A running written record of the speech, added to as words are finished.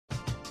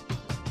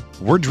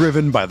We're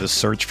driven by the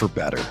search for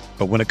better.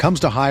 But when it comes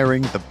to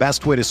hiring, the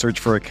best way to search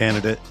for a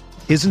candidate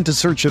isn't to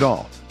search at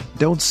all.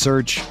 Don't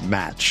search,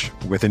 match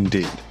with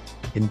Indeed.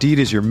 Indeed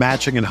is your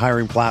matching and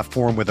hiring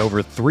platform with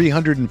over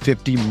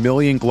 350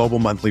 million global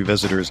monthly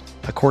visitors,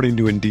 according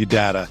to Indeed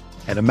data,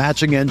 and a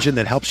matching engine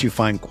that helps you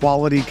find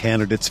quality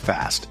candidates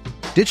fast.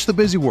 Ditch the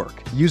busy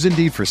work. Use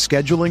Indeed for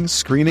scheduling,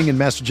 screening, and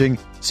messaging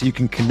so you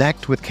can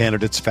connect with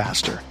candidates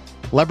faster.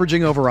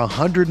 Leveraging over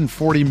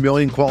 140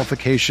 million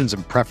qualifications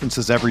and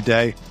preferences every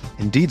day,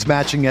 Indeed's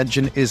matching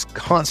engine is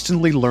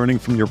constantly learning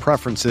from your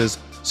preferences,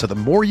 so the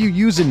more you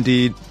use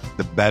Indeed,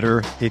 the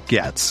better it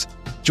gets.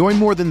 Join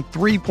more than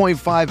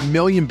 3.5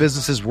 million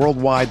businesses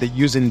worldwide that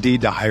use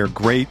Indeed to hire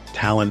great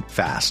talent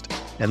fast.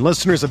 And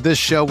listeners of this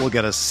show will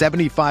get a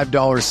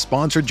 $75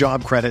 sponsored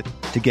job credit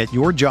to get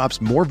your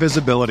jobs more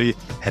visibility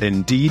at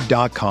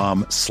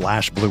Indeed.com/Blue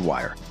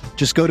Wire.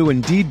 Just go to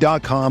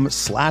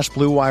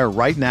Indeed.com/Blue Wire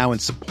right now and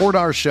support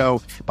our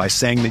show by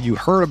saying that you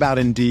heard about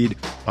Indeed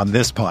on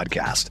this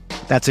podcast.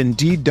 That's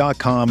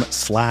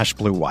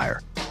Indeed.com/Blue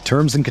Wire.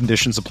 Terms and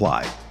conditions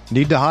apply.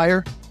 Need to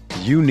hire?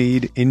 You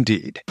need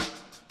Indeed.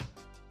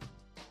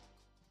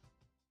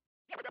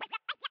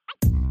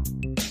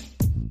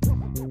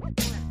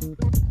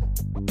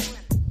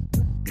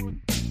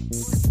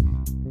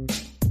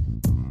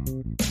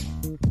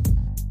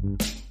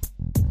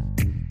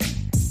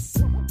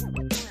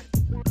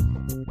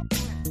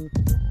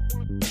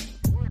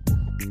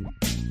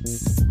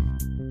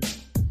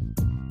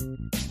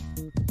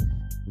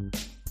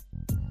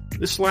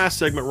 This last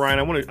segment, Ryan,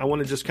 I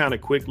want to just kind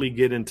of quickly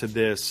get into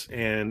this,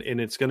 and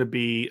it's going to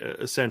be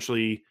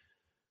essentially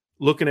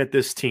looking at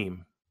this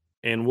team,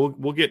 and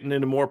we'll get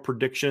into more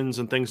predictions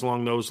and things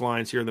along those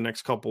lines here the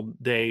next couple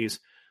days.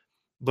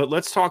 But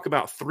let's talk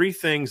about three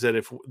things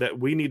that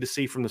we need to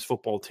see from this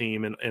football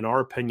team, in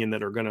our opinion,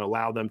 that are going to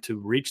allow them to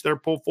reach their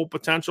full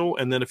potential,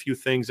 and then a few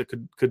things that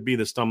could be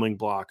the stumbling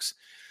blocks.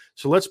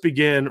 So let's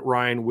begin,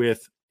 Ryan,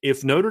 with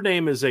if Notre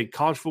Dame is a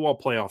college football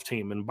playoff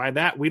team, and by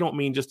that we don't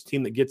mean just a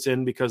team that gets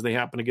in because they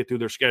happen to get through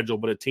their schedule,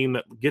 but a team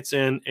that gets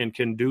in and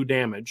can do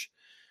damage,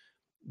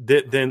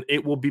 then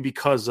it will be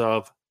because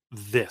of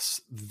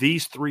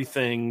these three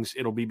things.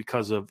 It'll be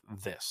because of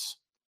this.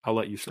 I'll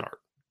let you start.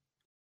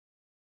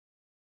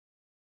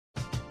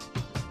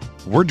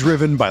 We're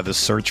driven by the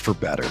search for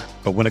better.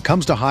 But when it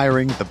comes to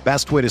hiring, the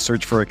best way to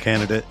search for a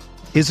candidate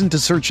isn't to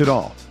search at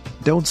all.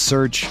 Don't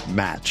search,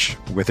 match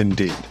with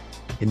Indeed.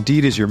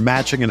 Indeed is your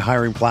matching and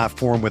hiring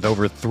platform with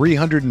over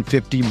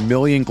 350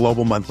 million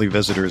global monthly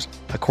visitors,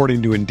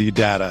 according to Indeed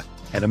data,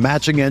 and a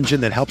matching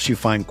engine that helps you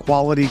find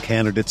quality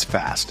candidates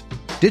fast.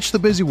 Ditch the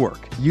busy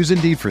work. Use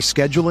Indeed for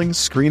scheduling,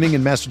 screening,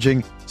 and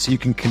messaging so you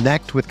can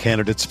connect with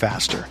candidates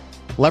faster.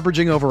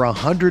 Leveraging over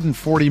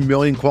 140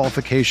 million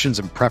qualifications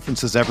and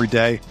preferences every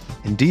day,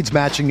 Indeed's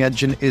matching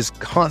engine is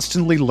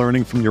constantly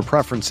learning from your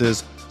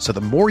preferences, so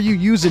the more you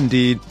use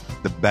Indeed,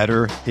 the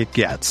better it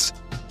gets.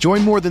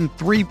 Join more than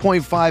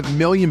 3.5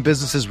 million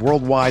businesses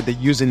worldwide that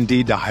use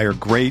Indeed to hire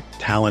great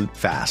talent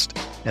fast.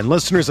 And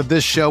listeners of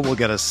this show will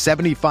get a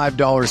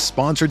 $75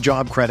 sponsored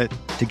job credit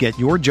to get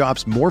your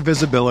jobs more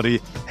visibility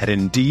at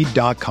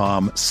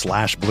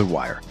Indeed.com/Blue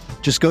Wire.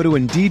 Just go to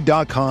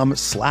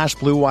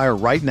Indeed.com/Blue Wire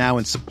right now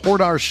and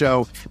support our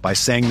show by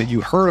saying that you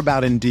heard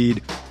about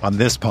Indeed on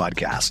this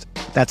podcast.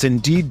 That's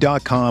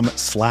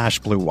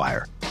Indeed.com/Blue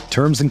Wire.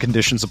 Terms and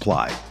conditions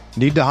apply.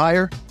 Need to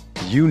hire?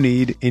 You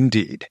need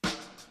Indeed.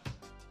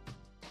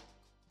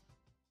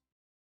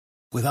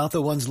 Without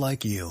the ones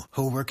like you,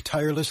 who work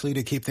tirelessly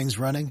to keep things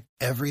running,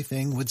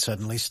 everything would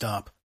suddenly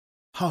stop.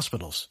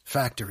 Hospitals,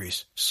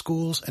 factories,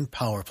 schools, and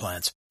power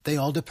plants, they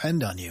all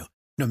depend on you.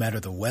 No matter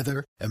the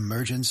weather,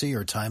 emergency,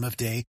 or time of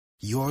day,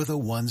 you're the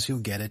ones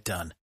who get it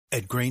done.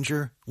 At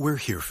Grainger, we're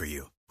here for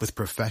you with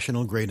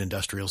professional-grade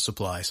industrial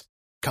supplies.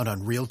 Count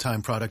on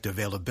real-time product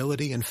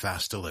availability and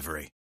fast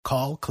delivery.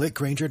 Call, click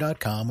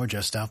Grainger.com, or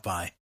just stop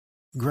by.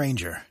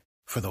 Grainger,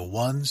 for the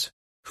ones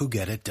who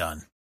get it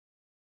done.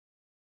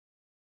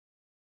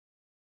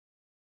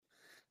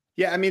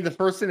 Yeah, I mean, the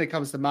first thing that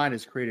comes to mind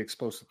is create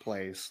explosive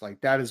plays.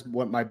 Like, that is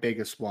what my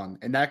biggest one.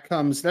 And that's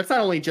not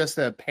only just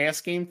a pass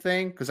game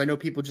thing, because I know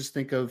people just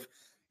think of,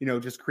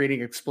 just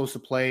creating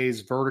explosive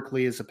plays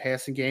vertically as a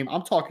passing game.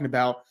 I'm talking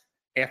about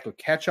after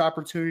catch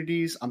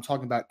opportunities. I'm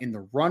talking about in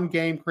the run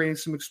game, creating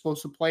some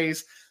explosive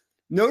plays.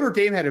 Notre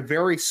Dame had a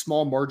very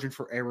small margin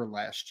for error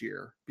last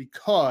year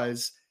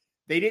because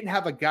they didn't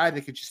have a guy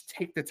that could just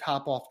take the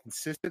top off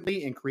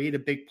consistently and create a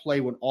big play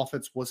when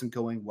offense wasn't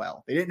going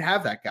well. They didn't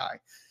have that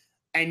guy.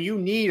 And you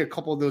need a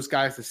couple of those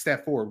guys to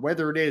step forward,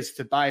 whether it is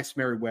Tobias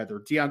Merriweather,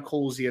 Deion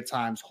Colsey at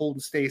times, Holden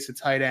Stace at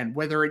tight end,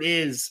 whether it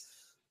is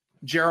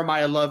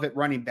Jeremiah Love at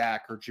running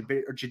back or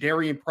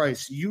Jadarian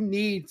Price. You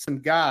need some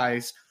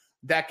guys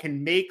that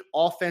can make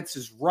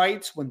offenses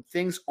right when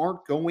things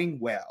aren't going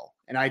well.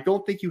 And I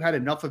don't think you had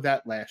enough of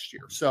that last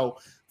year. So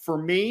for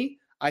me,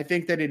 I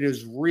think that it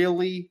is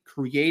really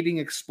creating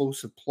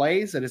explosive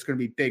plays that is going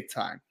to be big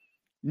time.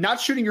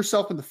 Not shooting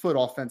yourself in the foot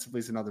offensively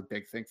is another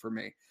big thing for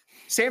me.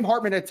 Sam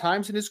Hartman at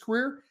times in his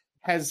career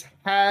has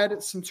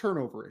had some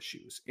turnover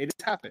issues. It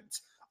has happened.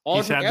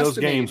 He's had those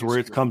games where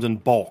it comes in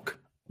bulk.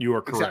 You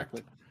are correct.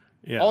 Exactly.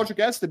 Yeah. Aldrich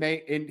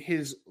Estime in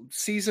his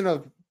season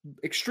of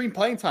extreme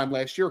playing time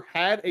last year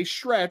had a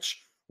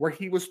stretch where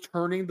he was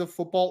turning the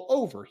football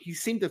over. He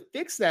seemed to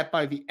fix that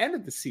by the end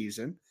of the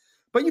season,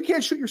 but you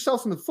can't shoot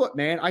yourself in the foot,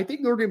 man. I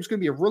think Notre Dame is going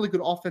to be a really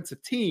good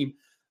offensive team.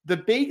 The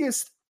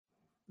biggest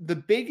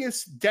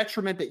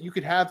detriment that you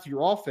could have to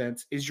your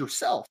offense is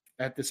yourself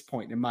at this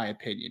point, in my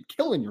opinion,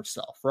 killing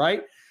yourself,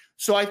 right?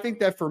 So I think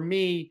that for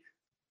me,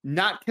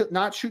 not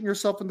shooting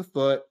yourself in the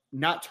foot,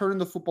 not turning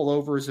the football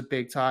over is a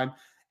big time.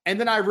 And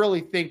then I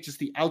really think just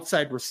the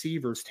outside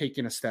receivers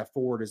taking a step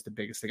forward is the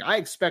biggest thing. I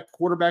expect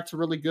quarterbacks are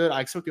really good. I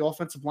expect the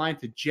offensive line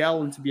to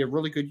gel and to be a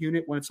really good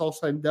unit when it's all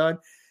said and done.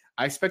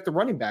 I expect the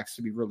running backs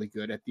to be really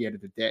good at the end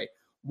of the day.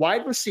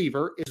 Wide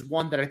receiver is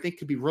one that I think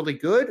could be really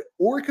good,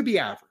 or it could be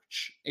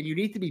average. And you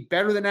need to be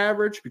better than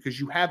average because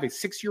you have a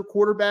 6-year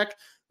quarterback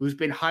who's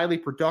been highly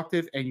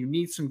productive, and you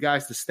need some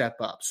guys to step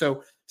up.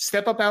 So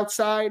step up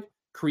outside,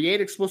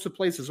 create explosive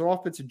plays as an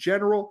offense in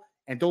general,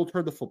 and don't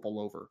turn the football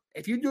over.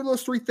 If you do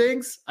those three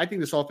things, I think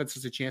this offense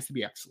has a chance to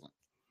be excellent.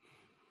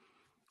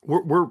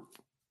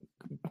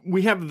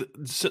 We have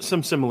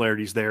some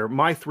similarities there.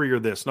 My three are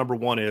this. Number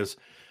one is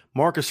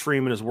Marcus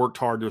Freeman has worked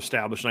hard to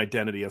establish an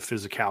identity of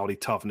physicality,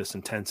 toughness,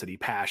 intensity,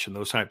 passion,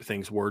 those type of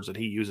things, words that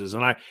he uses.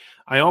 And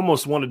I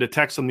almost wanted to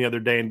text him the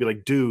other day and be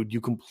like, dude, you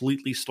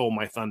completely stole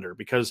my thunder,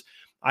 because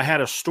I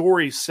had a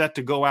story set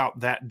to go out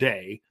that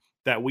day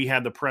that we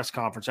had the press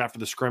conference after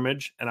the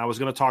scrimmage, and I was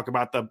going to talk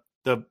about the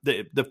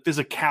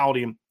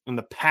physicality and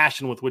the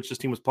passion with which this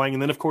team was playing.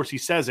 And then, of course, he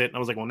says it, and I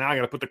was like, well, now I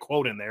got to put the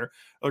quote in there.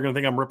 They're going to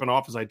think I'm ripping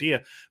off his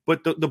idea.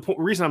 But the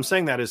reason I'm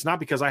saying that is not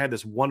because I had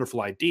this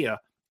wonderful idea.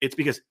 It's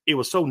because it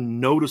was so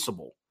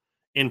noticeable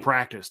in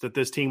practice that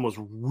this team was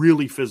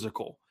really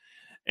physical.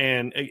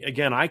 And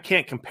again, I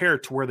can't compare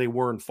it to where they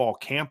were in fall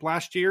camp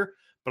last year,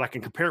 but I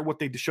can compare it what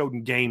they showed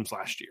in games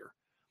last year.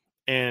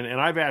 And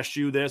I've asked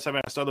you this, I've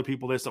asked other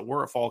people this that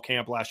were at fall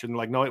camp last year, and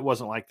they're like, no, it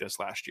wasn't like this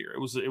last year. It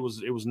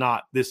was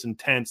not this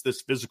intense,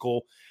 this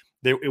physical.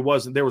 There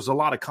was a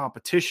lot of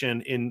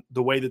competition in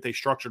the way that they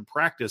structured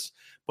practice,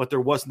 but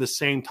there wasn't the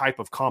same type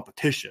of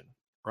competition,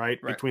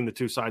 right. Between the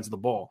two sides of the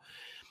ball.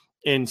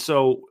 And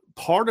so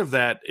part of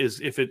that is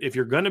if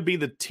you're going to be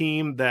the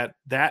team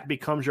that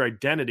becomes your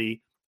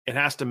identity, it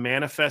has to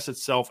manifest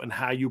itself in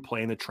how you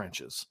play in the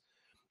trenches.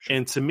 Sure.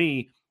 And to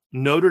me,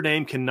 Notre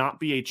Dame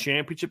cannot be a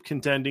championship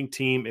contending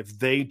team if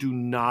they do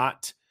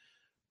not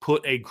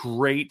put a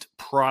great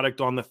product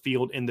on the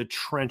field in the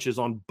trenches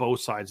on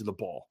both sides of the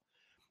ball.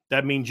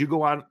 That means you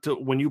go out to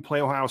when you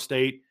play Ohio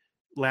State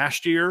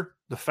last year.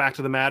 The fact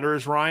of the matter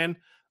is, Ryan,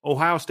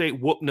 Ohio State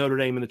whooped Notre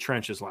Dame in the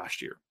trenches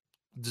last year.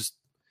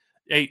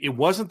 It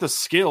wasn't the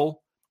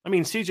skill. I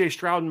mean, CJ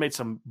Stroud made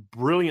some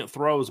brilliant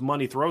throws,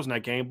 money throws in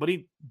that game, but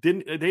they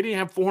didn't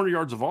have 400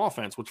 yards of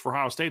offense, which for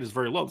Ohio State is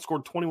very low. They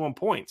scored 21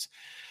 points.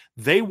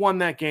 They won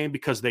that game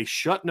because they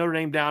shut Notre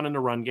Dame down in the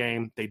run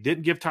game. They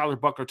didn't give Tyler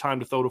Buckler time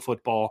to throw the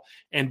football.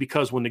 And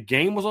because when the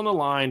game was on the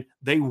line,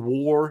 they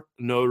wore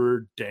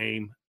Notre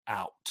Dame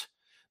out.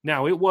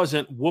 Now, it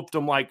wasn't whooped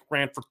them like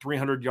ran for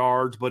 300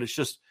 yards, but it's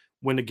just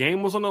when the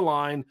game was on the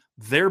line,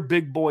 their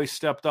big boys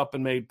stepped up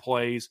and made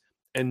plays,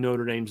 and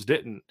Notre Dame's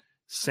didn't.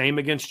 Same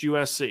against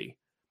USC.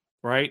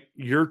 Right?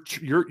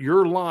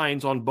 Your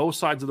lines on both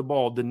sides of the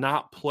ball did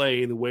not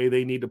play the way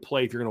they need to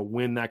play if you're going to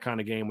win that kind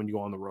of game when you go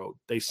on the road.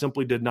 They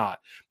simply did not.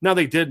 Now,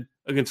 they did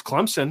against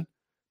Clemson,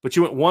 but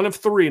you went 1 of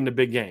 3 in the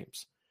big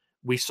games.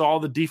 We saw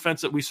the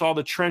defense we saw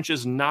the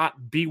trenches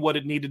not be what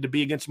it needed to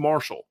be against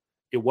Marshall.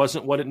 It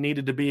wasn't what it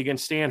needed to be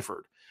against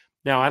Stanford.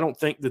 Now, I don't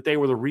think that they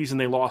were the reason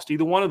they lost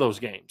either one of those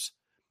games,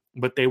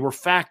 but they were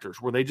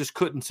factors where they just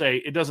couldn't say,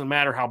 it doesn't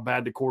matter how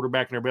bad the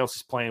quarterback and everybody else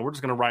is playing. We're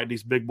just going to ride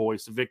these big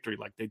boys to victory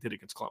like they did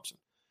against Clemson.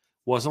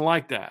 Wasn't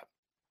like that.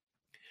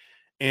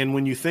 And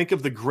when you think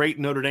of the great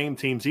Notre Dame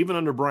teams, even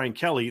under Brian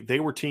Kelly,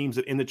 they were teams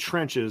that in the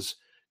trenches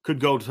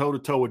could go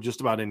toe-to-toe with just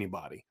about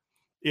anybody,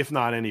 if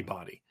not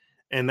anybody.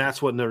 And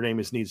that's what Notre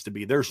Dame needs to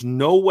be. There's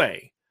no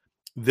way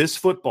this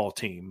football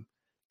team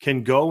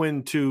can go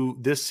into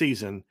this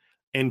season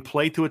and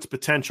play to its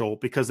potential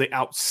because they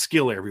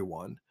outskill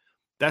everyone.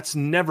 That's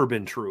never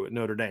been true at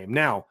Notre Dame.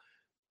 Now,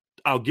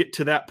 I'll get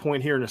to that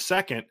point here in a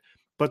second,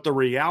 but the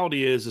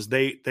reality is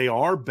they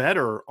are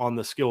better on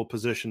the skill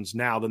positions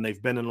now than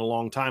they've been in a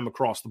long time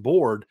across the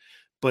board,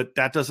 but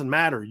that doesn't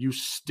matter. You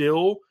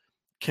still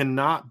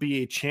cannot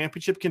be a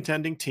championship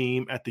contending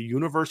team at the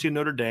University of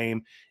Notre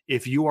Dame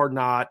if you are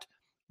not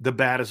the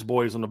baddest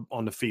boys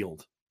on the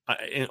field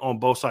on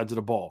both sides of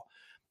the ball.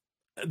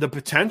 The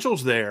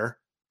potential's there,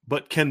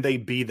 but can they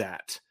be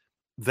that?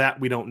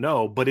 That we don't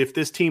know. But if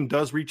this team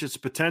does reach its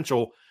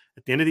potential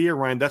at the end of the year,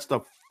 Ryan, that's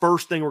the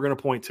first thing we're going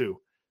to point to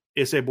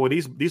is say, boy,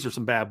 these are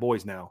some bad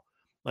boys now.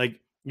 Like,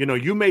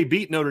 you may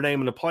beat Notre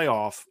Dame in the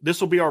playoff. This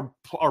will be our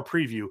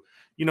preview.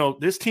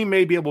 This team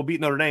may be able to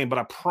beat Notre Dame, but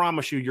I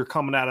promise you're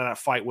coming out of that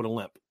fight with a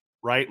limp,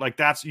 right? Like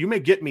you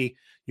may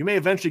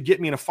eventually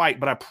get me in a fight,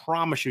 but I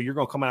promise you're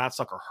going to come out of that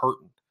sucker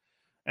hurting.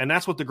 And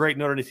that's what the great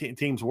Notre Dame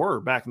teams were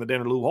back in the day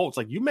under Lou Holtz.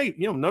 Like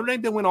Notre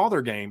Dame didn't win all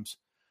their games,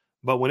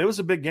 But when it was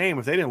a big game,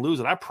 if they didn't lose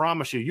it, I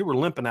promise you were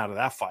limping out of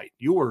that fight.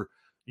 You were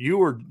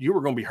going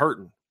to be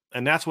hurting.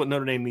 And that's what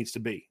Notre Dame needs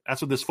to be.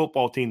 That's what this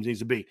football team needs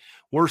to be.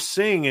 We're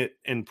seeing it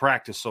in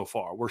practice so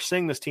far. We're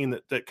seeing this team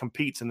that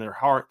competes in their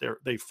heart.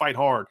 They fight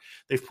hard.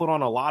 They've put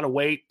on a lot of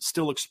weight,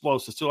 still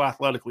explosive, still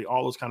athletically,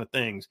 all those kind of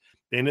things.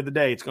 At the end of the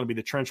day, it's going to be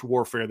the trench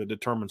warfare that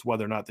determines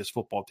whether or not this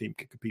football team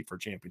can compete for a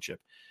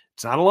championship.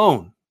 It's not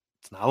alone.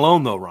 It's not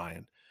alone, though,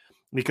 Ryan.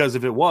 Because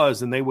if it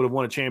was, then they would have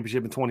won a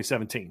championship in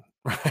 2017,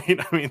 right?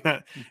 I mean,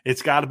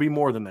 it's got to be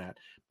more than that.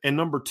 And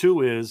number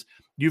two is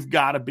you've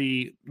got to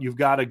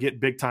get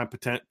big time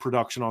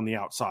production on the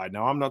outside.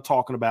 Now, I'm not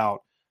talking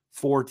about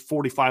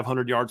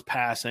 4,500 yards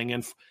passing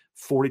and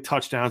 40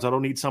 touchdowns. I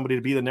don't need somebody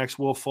to be the next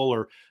Will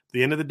Fuller. At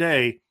the end of the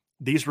day,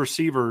 these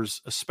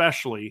receivers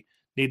especially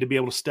need to be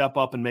able to step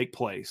up and make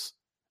plays.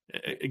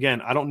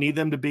 Again, I don't need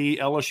them to be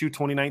LSU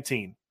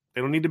 2019.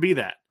 They don't need to be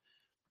that.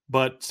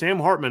 But Sam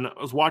Hartman,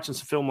 I was watching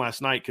some film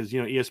last night because,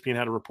 ESPN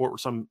had a report where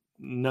some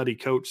nutty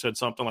coach said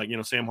something like,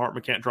 Sam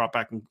Hartman can't drop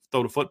back and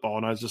throw the football.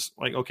 And I was just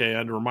like, okay, I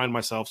had to remind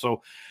myself.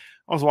 So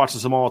I was watching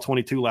some All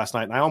 22 last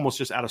night, and I almost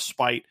just out of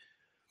spite,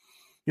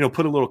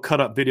 put a little cut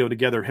up video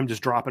together, him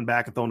just dropping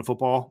back and throwing the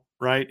football,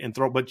 right? And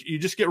throw. But you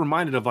just get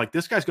reminded of like,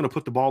 this guy's going to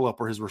put the ball up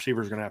where his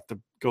receiver is going to have to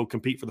go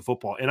compete for the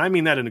football. And I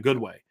mean that in a good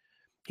way.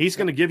 He's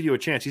going to give you a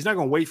chance. He's not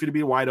going to wait for you to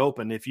be wide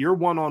open. If you're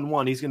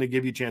one-on-one, he's going to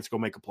give you a chance to go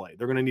make a play.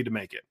 They're going to need to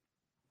make it.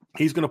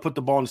 He's going to put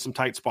the ball into some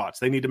tight spots.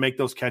 They need to make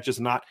those catches,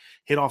 not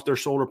hit off their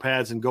shoulder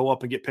pads and go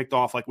up and get picked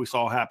off like we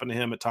saw happen to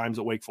him at times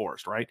at Wake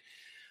Forest, right?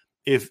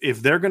 If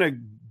they're going to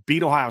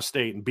beat Ohio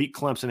State and beat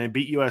Clemson and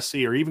beat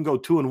USC or even go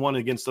 2-1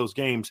 against those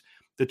games,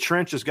 the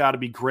trench has got to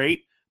be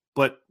great.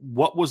 But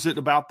what was it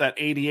about that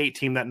 88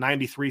 team, that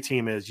 93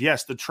 team is,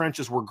 yes, the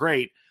trenches were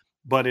great,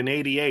 but in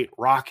 88,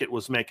 Rocket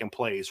was making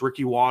plays.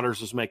 Ricky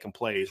Waters was making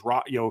plays.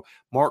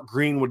 Mark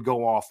Green would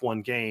go off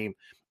one game.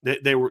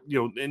 They were,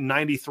 in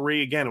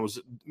 93, again, it was,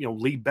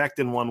 Lee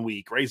Becton one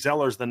week, Ray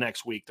Zellers the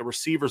next week, the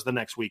receivers the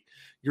next week.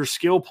 Your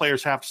skill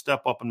players have to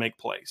step up and make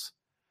plays.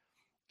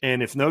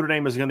 And if Notre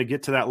Dame is going to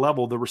get to that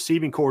level, the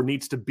receiving core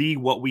needs to be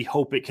what we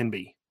hope it can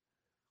be.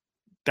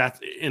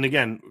 And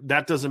again,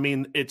 that doesn't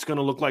mean it's going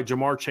to look like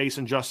Jamar Chase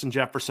and Justin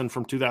Jefferson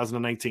from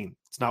 2019.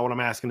 It's not what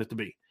I'm asking it to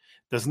be.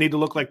 Doesn't need to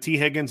look like T.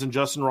 Higgins and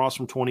Justin Ross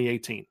from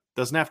 2018.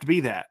 Doesn't have to be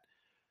that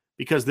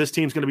because this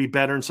team's going to be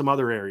better in some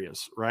other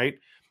areas, right?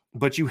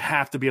 But you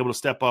have to be able to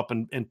step up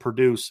and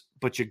produce,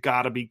 but you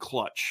got to be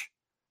clutch.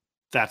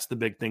 That's the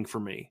big thing for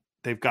me.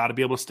 They've got to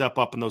be able to step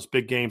up in those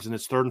big games, and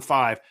it's 3rd and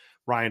 5.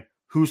 Ryan,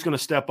 who's going to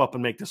step up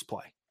and make this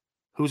play?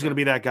 Who's going to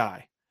be that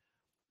guy?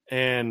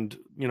 And,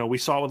 we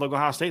saw it with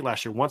Ohio State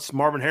last year. Once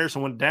Marvin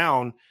Harrison went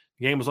down,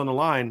 the game was on the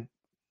line,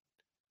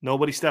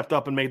 nobody stepped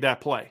up and made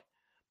that play.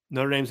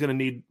 Notre Dame's going to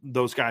need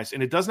those guys.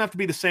 And it doesn't have to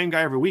be the same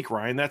guy every week,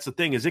 Ryan. That's the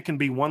thing, is it can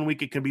be one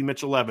week it can be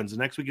Mitchell Evans. The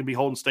next week it can be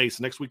Holden Stace.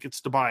 The next week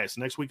it's Tobias.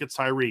 The next week it's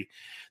Tyree.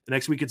 The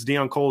next week it's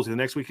Deion Colsey. The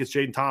next week it's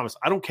Jaden Thomas.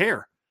 I don't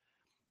care.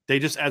 They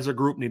just, as a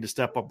group, need to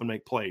step up and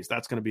make plays.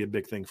 That's going to be a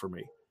big thing for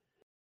me.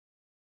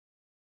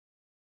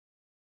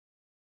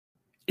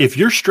 If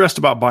you're stressed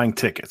about buying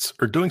tickets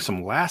or doing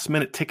some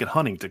last-minute ticket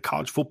hunting to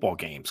college football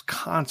games,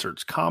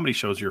 concerts, comedy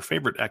shows, your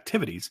favorite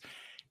activities,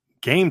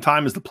 Game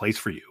Time is the place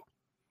for you.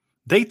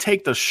 They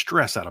take the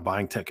stress out of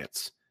buying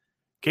tickets.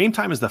 Game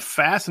Time is the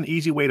fast and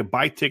easy way to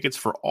buy tickets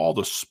for all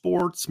the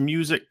sports,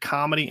 music,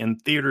 comedy,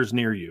 and theaters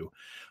near you.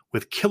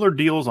 With killer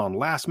deals on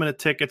last-minute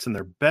tickets and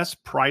their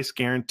best price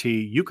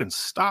guarantee, you can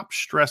stop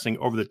stressing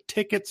over the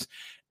tickets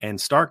and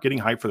start getting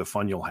hyped for the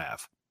fun you'll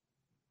have.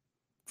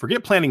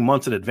 Forget planning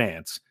months in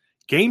advance.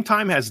 Game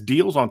Time has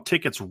deals on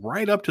tickets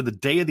right up to the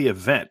day of the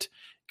event.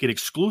 Get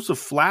exclusive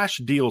flash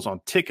deals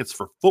on tickets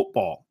for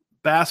football,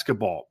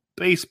 basketball,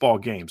 baseball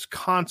games,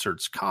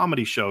 concerts,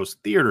 comedy shows,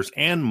 theaters,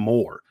 and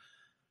more.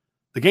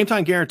 The Game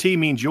Time guarantee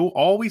means you'll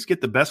always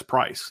get the best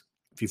price.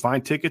 If you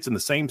find tickets in the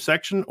same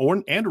section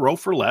and row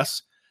for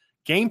less,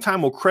 Game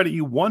Time will credit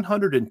you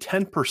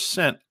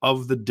 110%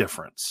 of the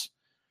difference.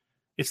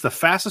 It's the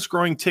fastest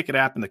growing ticket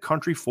app in the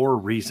country for a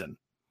reason.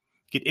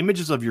 Get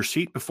images of your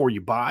seat before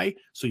you buy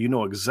so you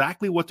know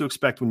exactly what to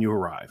expect when you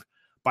arrive.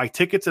 Buy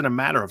tickets in a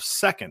matter of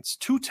seconds,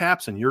 2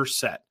 taps and you're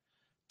set.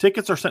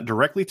 Tickets are sent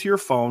directly to your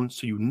phone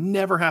so you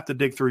never have to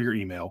dig through your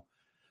email.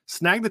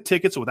 Snag the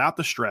tickets without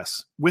the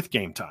stress with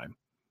Game Time.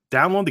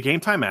 Download the Game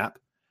Time app,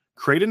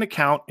 create an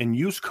account, and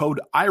use code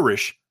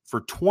IRISH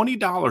for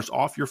 $20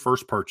 off your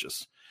first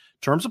purchase.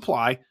 Terms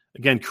apply.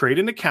 Again, create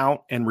an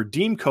account and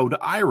redeem code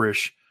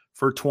IRISH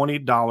for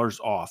 $20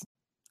 off.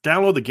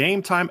 Download the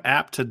Game Time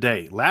app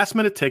today. Last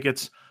minute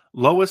tickets,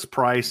 lowest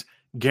price,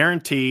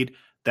 guaranteed.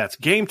 That's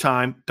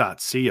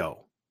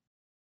gametime.co.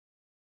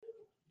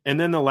 And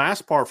then the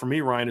last part for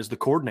me, Ryan, is the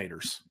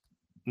coordinators.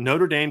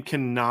 Notre Dame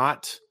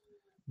cannot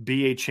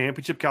be a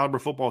championship caliber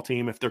football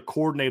team if their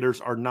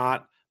coordinators are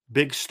not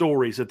big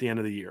stories at the end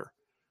of the year,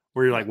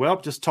 where you're like, well,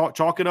 just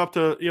chalk it up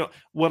to,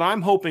 what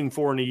I'm hoping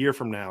for in a year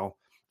from now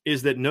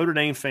is that Notre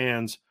Dame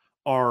fans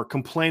are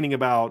complaining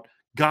about,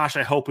 gosh,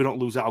 I hope we don't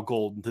lose Al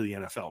Golden to the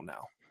NFL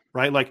now,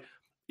 right? Like,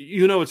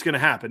 it's going to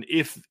happen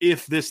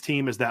if this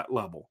team is that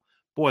level.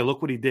 boy,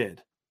 look what he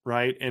did,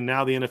 right? And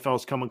now the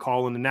NFL's come and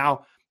calling, and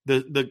now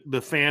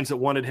the fans that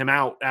wanted him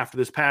out after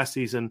this past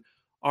season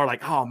are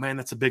like, oh man,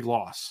 that's a big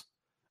loss.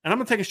 And I'm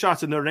going to take a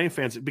shot at Notre Dame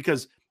fans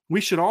because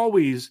we should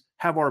always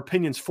have our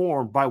opinions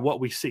formed by what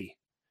we see.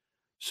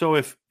 So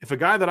if a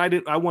guy that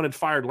I wanted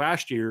fired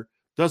last year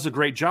does a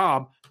great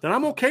job, then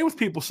I'm okay with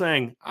people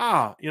saying,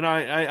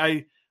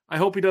 I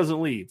hope he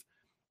doesn't leave.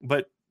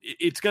 But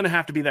it's going to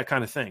have to be that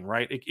kind of thing,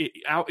 right?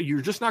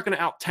 You're just not going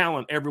to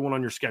out-talent everyone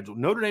on your schedule.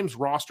 Notre Dame's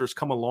roster has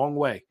come a long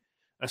way,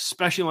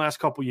 especially in the last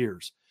couple of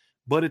years.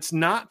 But it's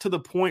not to the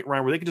point,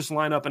 Ryan, where they can just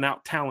line up and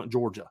out-talent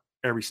Georgia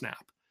every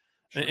snap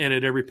and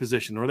at every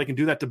position. Or they can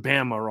do that to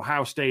Bama or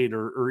Ohio State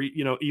or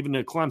even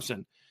to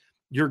Clemson.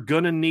 You're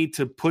going to need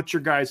to put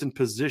your guys in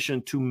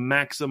position to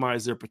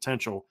maximize their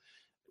potential.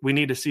 We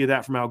need to see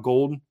that from Al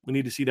Golden. We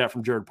need to see that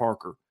from Jared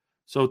Parker.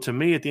 So to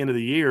me, at the end of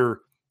the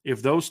year,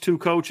 if those two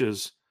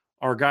coaches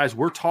are guys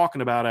we're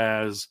talking about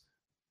as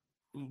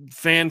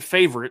fan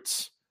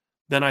favorites,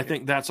 then I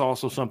think that's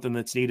also something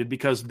that's needed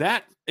because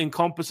that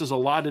encompasses a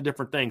lot of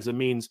different things. It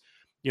means,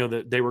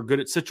 that they were good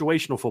at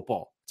situational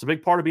football. It's a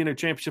big part of being a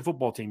championship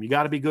football team. You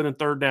got to be good in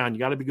third down. You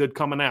got to be good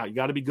coming out. You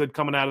got to be good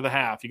coming out of the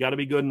half. You got to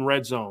be good in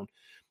red zone,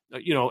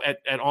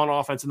 at on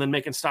offense and then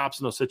making stops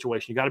in those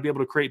situations. You got to be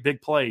able to create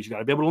big plays. You got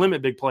to be able to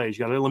limit big plays.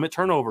 You got to limit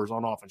turnovers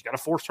on offense. You got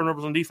to force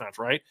turnovers on defense,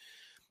 right?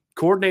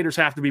 Coordinators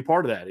have to be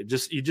part of that.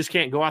 You just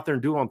can't go out there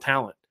and do it on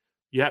talent.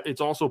 Yeah, it's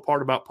also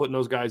part about putting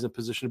those guys in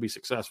position to be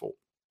successful.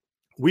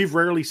 We've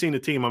rarely seen a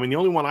team. I mean, the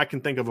only one I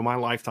can think of in my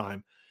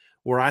lifetime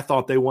where I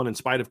thought they won in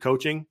spite of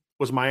coaching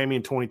was Miami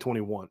in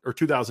 2021 or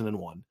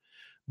 2001.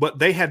 But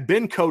they had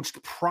been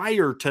coached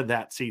prior to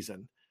that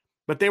season,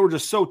 but they were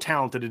just so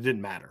talented it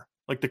didn't matter.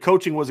 Like the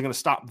coaching wasn't going to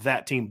stop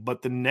that team.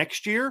 But the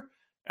next year,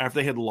 after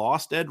they had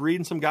lost Ed Reed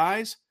and some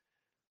guys,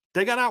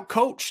 they got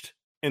out-coached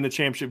in the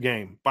championship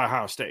game by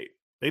Ohio State.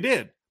 They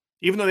did,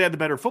 even though they had the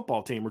better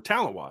football team or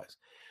talent-wise.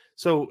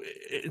 So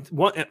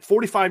at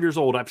 45 years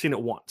old, I've seen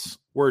it once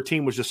where a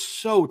team was just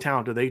so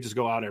talented, they just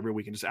go out every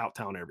week and just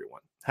out-talent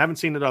everyone. Haven't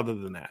seen it other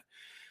than that.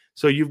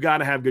 So you've got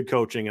to have good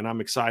coaching, and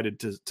I'm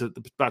excited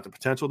about the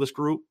potential of this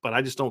group, but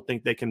I just don't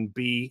think they can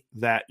be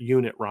that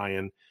unit,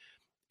 Ryan,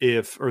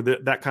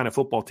 that kind of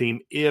football team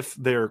if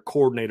their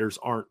coordinators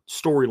aren't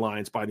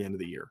storylines by the end of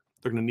the year.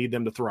 They're going to need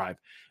them to thrive.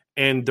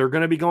 And they're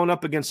going to be going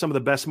up against some of the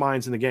best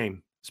minds in the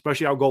game,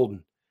 especially Al Golden.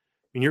 I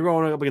mean, you're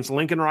going up against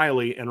Lincoln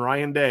Riley and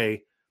Ryan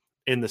Day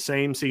in the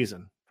same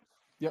season.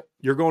 Yep.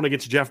 You're going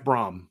against Jeff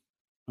Brom,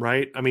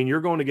 right? I mean,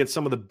 you're going against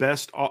some of the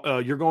best.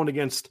 You're going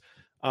against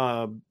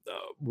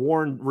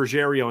Warren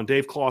Ruggiero and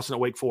Dave Clawson at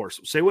Wake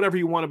Forest. Say whatever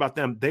you want about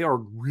them. They are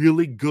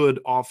really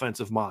good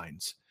offensive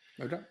minds.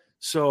 Okay.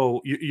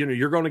 So,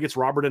 you're going against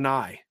Robert and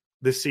I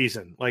this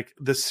season. Like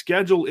the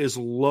schedule is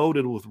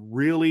loaded with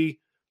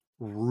really,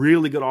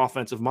 really good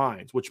offensive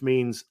minds, which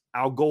means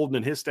Al Golden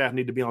and his staff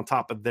need to be on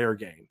top of their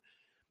game.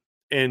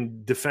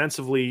 And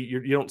defensively,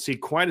 you don't see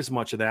quite as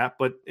much of that.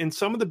 But in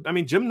some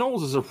of Jim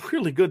Knowles is a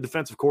really good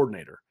defensive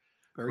coordinator,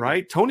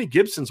 right? Tony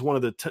Gibson's one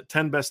of the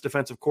 10 best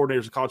defensive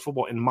coordinators in college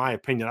football, in my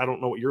opinion. I don't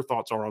know what your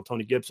thoughts are on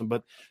Tony Gibson,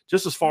 but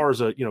just as far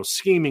as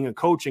scheming and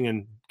coaching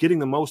and getting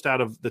the most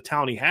out of the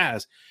talent he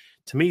has,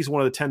 to me, he's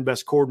one of the 10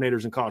 best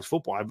coordinators in college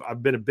football.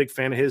 I've been a big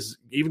fan of his,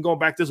 even going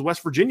back to his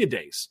West Virginia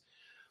days,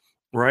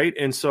 right?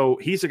 And so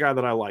he's a guy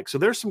that I like. So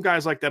there's some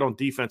guys like that on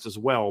defense as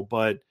well,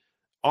 but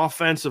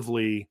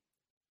offensively,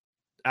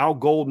 Al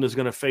Golden is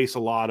going to face a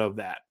lot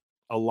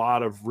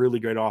of really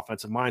great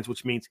offensive minds,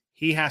 which means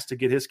he has to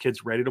get his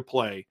kids ready to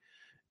play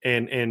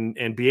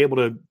and be able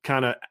to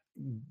kind of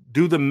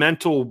do the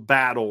mental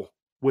battle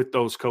with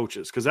those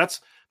coaches. Because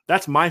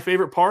that's my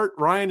favorite part,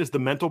 Ryan, is the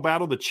mental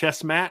battle, the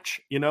chess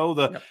match.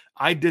 Yep.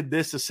 I did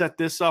this to set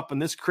this up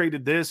and this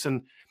created this.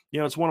 And,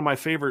 it's one of my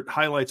favorite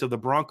highlights of the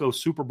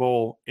Broncos Super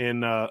Bowl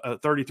in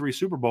 33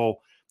 Super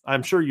Bowl.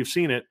 I'm sure you've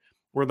seen it,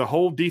 where the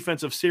whole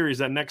defensive series,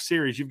 that next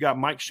series, you've got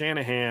Mike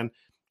Shanahan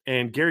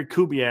and Gary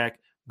Kubiak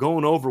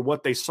going over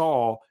what they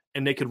saw,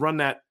 and they could run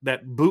that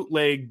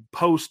bootleg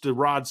post to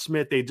Rod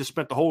Smith. They just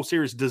spent the whole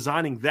series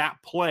designing that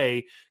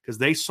play because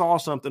they saw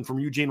something from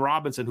Eugene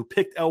Robinson, who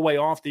picked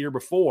Elway off the year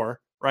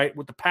before, right,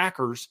 with the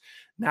Packers,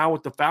 now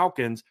with the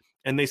Falcons,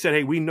 and they said,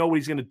 hey, we know what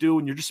he's going to do,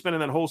 and you're just spending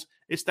that whole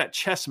 – it's that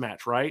chess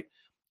match, right?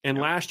 And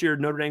last year,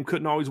 Notre Dame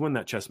couldn't always win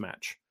that chess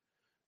match.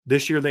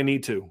 This year they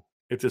need to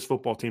if this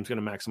football team's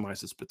going to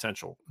maximize its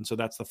potential. And so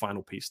that's the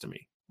final piece to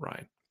me,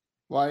 Ryan.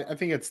 Well, I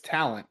think it's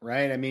talent,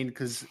 right? I mean,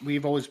 because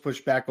we've always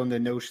pushed back on the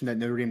notion that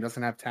Notre Dame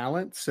doesn't have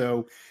talent.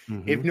 So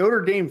if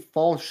Notre Dame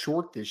falls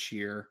short this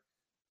year,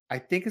 I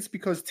think it's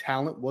because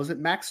talent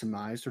wasn't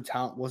maximized or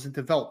talent wasn't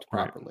developed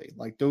properly. Right.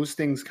 Like those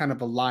things kind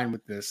of align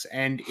with this.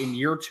 And in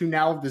year two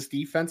now of this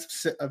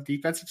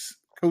defensive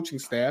coaching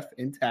staff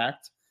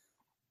intact,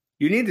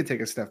 you need to take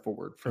a step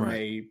forward from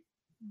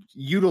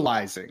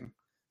utilizing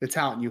the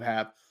talent you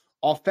have.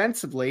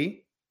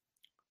 Offensively,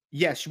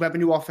 yes, you have a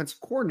new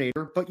offensive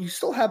coordinator, but you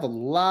still have a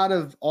lot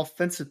of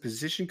offensive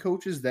position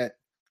coaches that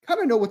kind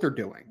of know what they're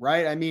doing,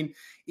 right? I mean,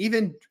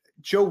 even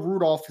Joe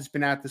Rudolph has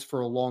been at this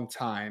for a long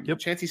time. Yep.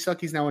 Chancey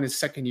Stuckey's now in his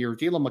second year.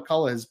 Dylan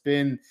McCullough has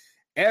been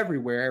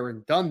everywhere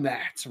and done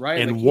that,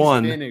 right? And like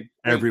won he's been a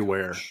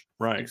everywhere. coach.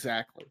 Right.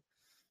 Exactly.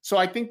 So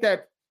I think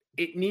that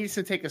it needs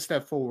to take a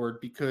step forward,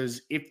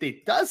 because if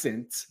it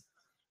doesn't,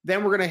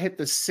 then we're going to hit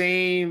the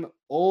same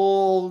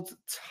old,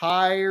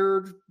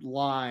 tired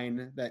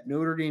line that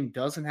Notre Dame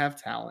doesn't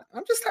have talent.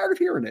 I'm just tired of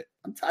hearing it.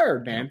 I'm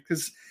tired, man,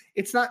 because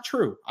it's not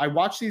true. I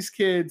watch these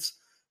kids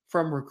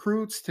from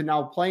recruits to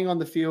now playing on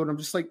the field. I'm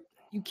just like,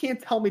 you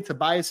can't tell me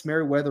Tobias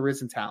Merriweather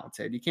isn't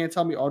talented. You can't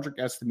tell me Audric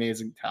Estime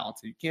isn't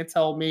talented. You can't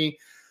tell me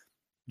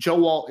Joe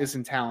Walt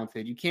isn't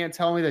talented. You can't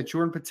tell me that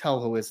Jordan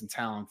Patello isn't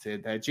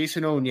talented, that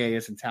Jason Onye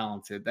isn't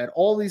talented, that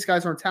all these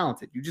guys aren't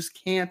talented. You just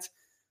can't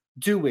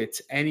do it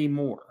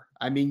anymore.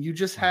 I mean, you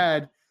just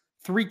had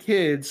 3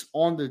 kids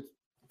on the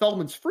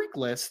Feldman's freak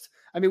list.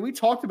 I mean, we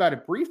talked about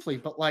it briefly,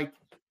 but like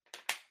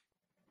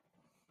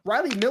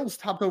Riley Mills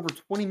topped over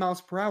 20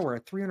 miles per hour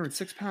at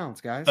 306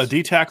 pounds, guys. A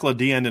D tackle, a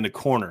D end, and a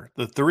corner.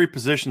 The 3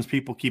 positions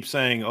people keep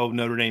saying, oh,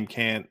 Notre Dame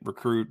can't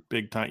recruit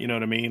big time. You know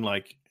what I mean?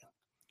 Like,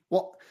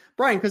 well,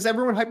 Brian, because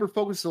everyone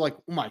hyper-focuses like,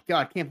 oh my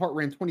God, Cam Hart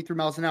ran 23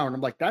 miles an hour. And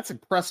I'm like, that's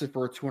impressive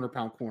for a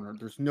 200-pound corner.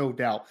 There's no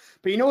doubt.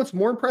 But you know what's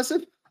more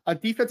impressive? A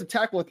defensive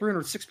tackle at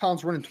 306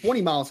 pounds running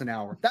 20 miles an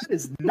hour. That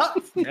is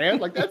nuts, man.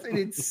 Like, that's an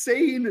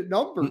insane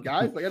number,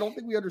 guys. Like, I don't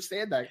think we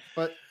understand that.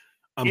 But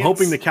I'm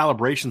hoping the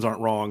calibrations aren't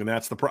wrong, and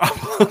that's the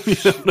problem. You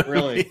know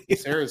really,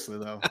 seriously,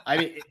 though. I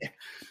mean,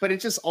 but it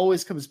just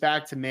always comes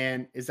back to,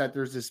 man, is that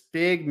there's this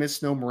big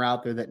misnomer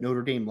out there that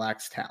Notre Dame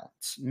lacks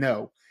talents.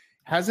 No.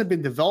 Hasn't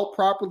been developed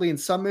properly in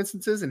some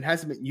instances and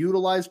hasn't been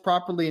utilized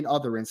properly in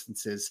other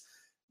instances.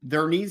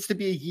 There needs to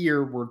be a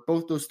year where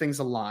both those things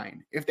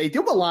align. If they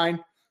do align,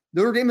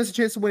 Notre Dame has a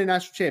chance to win a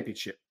national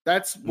championship.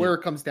 That's where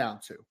it comes down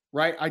to,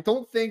 right? I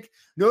don't think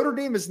Notre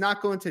Dame is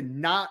not going to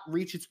not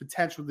reach its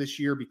potential this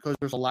year because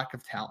there's a lack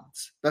of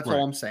talents. That's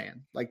all I'm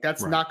saying. Like,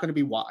 that's not going to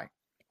be why.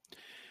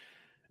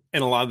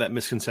 And a lot of that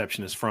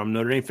misconception is from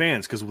Notre Dame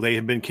fans, because they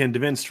have been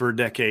convinced for a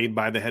decade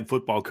by the head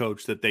football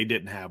coach that they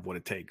didn't have what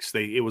it takes.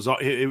 They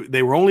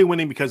were only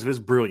winning because of his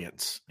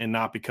brilliance and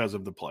not because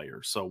of the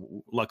players.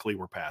 So luckily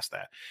we're past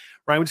that.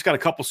 Ryan, we just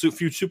got a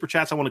few super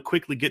chats I want to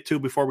quickly get to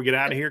before we get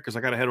out of here, because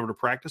I got to head over to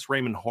practice.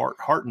 Raymond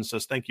Harton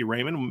says, thank you,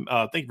 Raymond.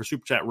 Thank you for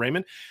super chat,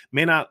 Raymond.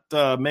 May not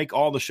make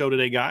all the show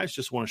today, guys.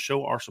 Just want to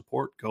show our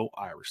support. Go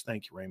Irish.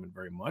 Thank you, Raymond,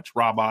 very much.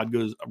 Rob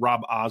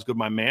Osgood,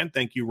 my man.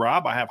 Thank you,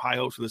 Rob. I have high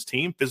hopes for this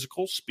team.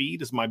 Physical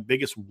speed is my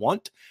biggest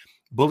want.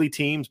 Bully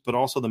teams, but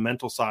also the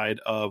mental side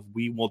of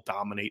we will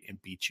dominate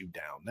and beat you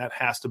down. That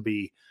has to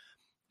be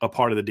a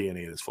part of the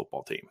DNA of this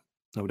football team.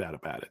 No doubt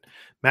about it.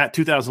 Matt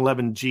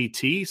 2011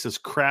 GT says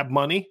crab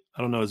money.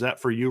 I don't know. Is that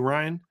for you,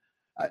 Ryan?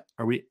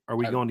 Are we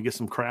going to get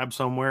some crab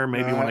somewhere?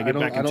 Maybe when I get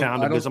back in town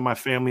to visit my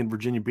family in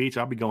Virginia Beach,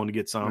 I'll be going to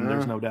get some.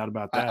 There's no doubt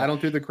about that. I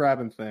don't do the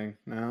crabbing thing.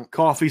 No.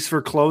 Coffees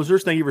for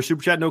closers. Thank you for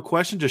super chat. No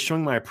question. Just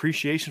showing my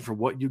appreciation for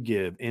what you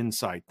give.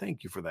 Insight.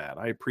 Thank you for that.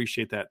 I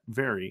appreciate that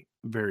very,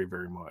 very,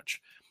 very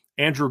much.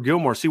 Andrew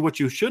Gilmore, see, what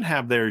you should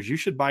have there is you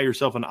should buy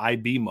yourself an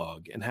IB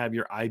mug and have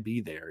your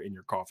IB there in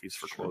your Coffees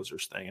for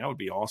Closers thing. That would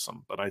be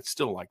awesome, but I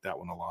still like that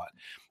one a lot.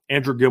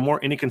 Andrew Gilmore,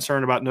 any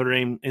concern about Notre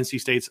Dame, NC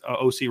State's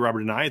OC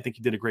Robert Anae? I think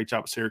he did a great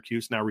job at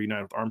Syracuse, now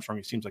reunited with Armstrong.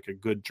 He seems like a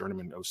good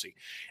journeyman OC.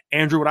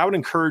 Andrew, what I would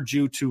encourage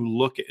you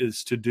to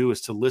is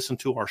to listen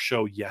to our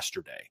show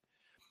yesterday.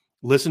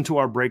 Listen to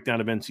our breakdown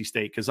of NC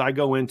State, because I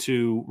go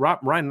into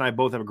Ryan and I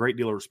both have a great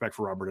deal of respect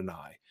for Robert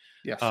Anae.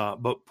 Yes.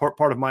 But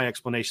part of my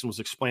explanation was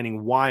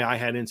explaining why I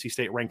had NC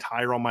State ranked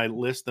higher on my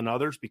list than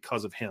others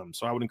because of him.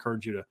 So I would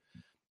encourage you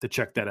to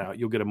check that out.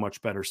 You'll get a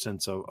much better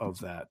sense of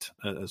that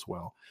as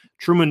well.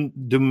 Truman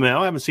Dumel,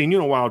 I haven't seen you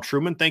in a while,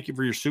 Truman. Thank you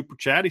for your super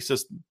chat. He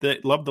says,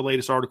 love the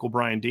latest article,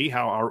 Brian D.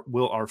 How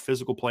will our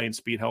physical play and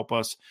speed help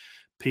us?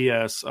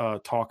 P.S.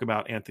 Talk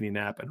about Anthony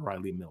Knapp and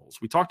Riley Mills.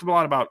 We talked a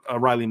lot about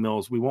Riley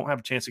Mills. We won't have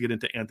a chance to get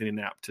into Anthony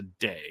Knapp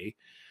today.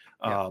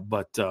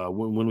 But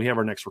when we have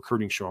our next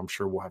recruiting show, I'm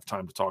sure we'll have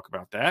time to talk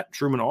about that.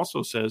 Truman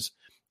also says,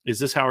 is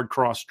this Howard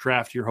Cross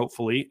draft year,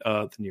 hopefully,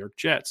 the New York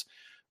Jets?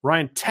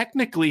 Ryan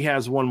technically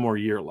has one more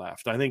year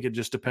left. I think it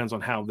just depends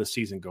on how this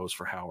season goes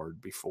for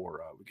Howard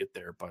before we get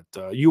there.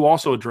 But you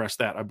also addressed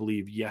that, I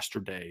believe,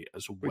 yesterday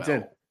as well. We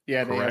did.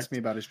 Yeah, correct? They asked me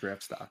about his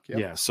draft stock. Yep.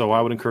 Yeah, so I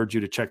would encourage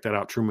you to check that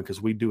out, Truman,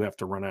 because we do have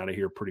to run out of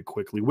here pretty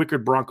quickly.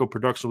 Wicked Bronco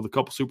Production with a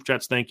couple super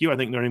chats. Thank you. I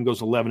think Notre Dame goes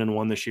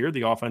 11-1 this year.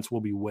 The offense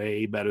will be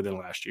way better than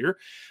last year.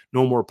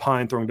 No more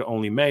Pine throwing to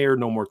only Mayer.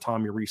 No more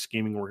Tommy Rees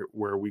scheming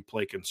where we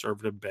play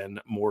conservative. Ben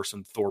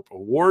Morrison Thorpe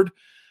Award.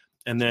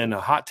 And then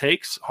hot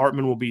takes.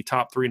 Hartman will be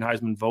top 3 in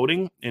Heisman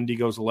voting. Indy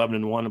goes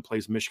 11-1 and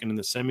plays Michigan in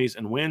the semis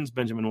and wins.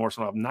 Benjamin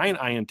Morrison will have 9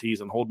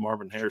 INTs and hold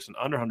Marvin Harrison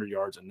under 100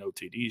 yards and no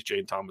TDs.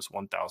 Jane Thomas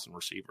 1,000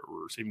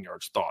 receiving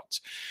yards. Thoughts?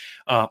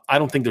 I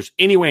don't think there's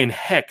any way in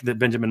heck that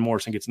Benjamin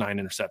Morrison gets 9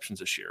 interceptions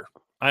this year.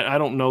 I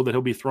don't know that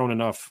he'll be thrown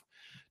enough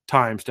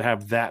times to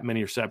have that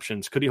many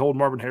receptions. Could he hold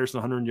Marvin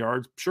Harrison 100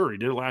 yards? Sure, he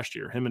did it last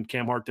year. Him and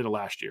Cam Hart did it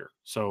last year.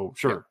 So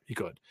sure, he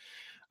could.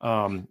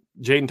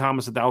 Jaden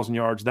Thomas 1,000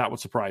 yards, that would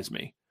surprise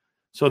me.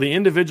 So the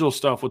individual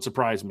stuff would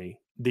surprise me.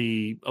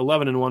 The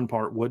 11-1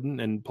 part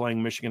wouldn't, and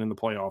playing Michigan in the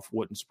playoff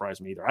wouldn't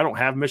surprise me either. I don't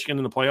have Michigan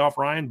in the playoff,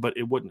 Ryan, but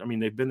it wouldn't. I mean,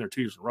 they've been there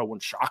 2 years in a row. It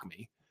wouldn't shock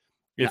me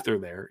if they're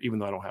there, even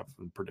though I don't have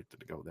them predicted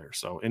to go there.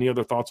 So any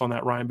other thoughts on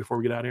that, Ryan, before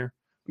we get out of here?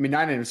 I mean,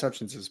 9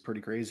 interceptions is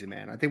pretty crazy,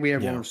 man. I think we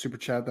have one more super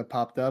chat that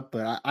popped up,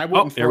 but I Oh,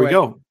 wouldn't. there we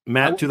go.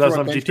 Matt,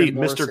 2000 Benjamin GT,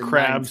 Morrison Mr. 9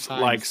 Krabs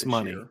times likes this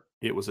money. year.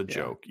 It was a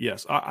joke.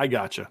 Yes, I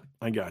gotcha.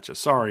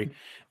 Sorry.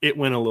 It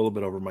went a little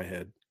bit over my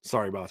head.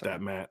 Sorry about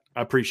that, Matt.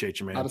 I appreciate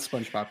you, man. Not a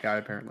SpongeBob guy,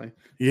 apparently.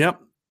 Yep.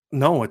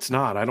 No, it's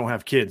not. I don't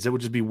have kids. It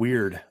would just be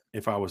weird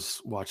if I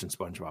was watching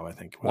SpongeBob, I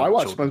think. Well, I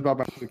watched SpongeBob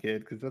when I was a kid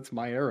because that's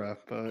my era,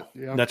 but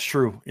yeah. That's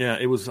true. Yeah,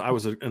 I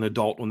was an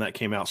adult when that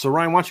came out. So,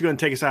 Ryan, why don't you go ahead and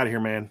take us out of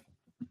here, man?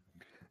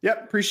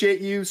 Yep,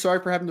 appreciate you.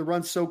 Sorry for having to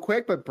run so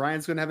quick, but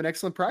Brian's going to have an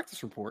excellent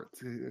practice report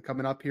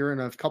coming up here in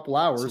a couple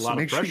hours. It's a lot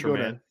of pressure, sure you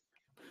go man. to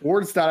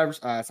boards.irish,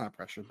 it's not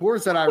pressure,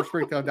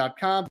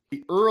 boards.irishbreakdown.com.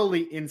 The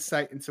early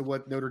insight into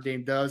what Notre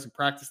Dame does in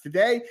practice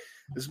today,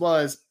 as well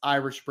as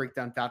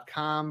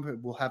irishbreakdown.com.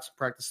 We'll have some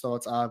practice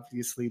thoughts,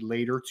 obviously,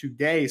 later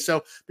today.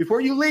 So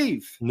before you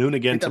leave, noon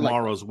again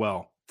tomorrow as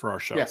well for our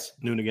show. Yes.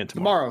 Noon again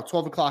tomorrow.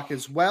 12 o'clock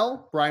as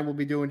well. Brian will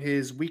be doing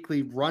his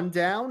weekly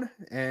rundown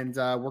and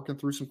working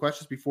through some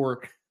questions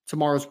before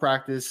tomorrow's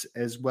practice,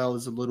 as well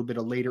as a little bit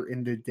of later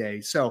in the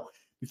day. So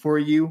before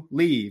you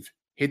leave,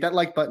 hit that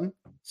like button,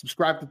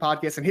 subscribe to the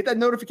podcast, and hit that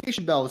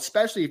notification bell,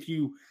 especially if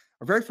you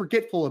are very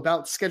forgetful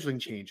about scheduling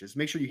changes.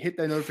 Make sure you hit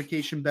that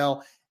notification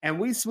bell, and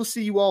we will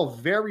see you all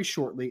very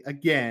shortly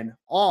again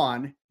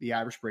on the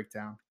Irish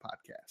Breakdown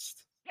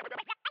podcast.